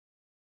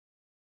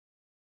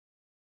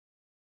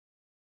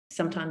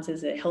Sometimes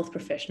as a health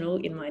professional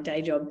in my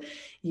day job,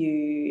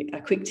 you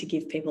are quick to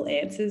give people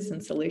answers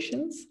and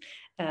solutions.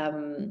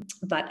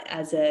 But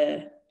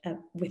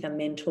with a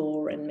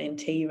mentor and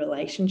mentee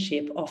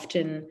relationship,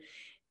 often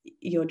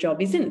your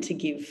job isn't to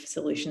give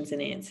solutions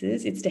and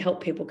answers. It's to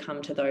help people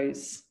come to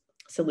those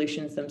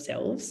solutions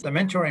themselves. The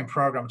mentoring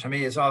program to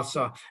me is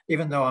also,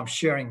 even though I'm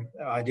sharing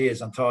ideas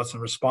and thoughts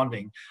and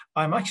responding,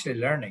 I'm actually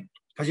learning,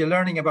 because you're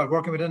learning about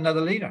working with another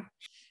leader.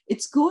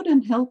 It's good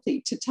and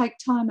healthy to take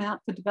time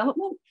out for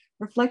development,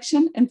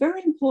 reflection, and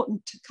very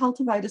important to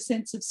cultivate a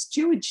sense of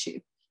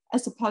stewardship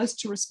as opposed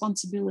to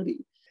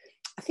responsibility.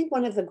 I think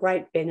one of the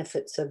great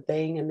benefits of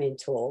being a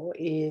mentor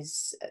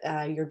is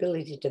your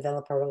ability to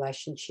develop a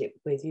relationship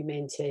with your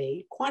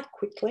mentee quite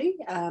quickly,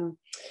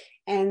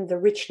 and the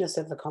richness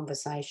of the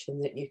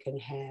conversation that you can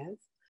have.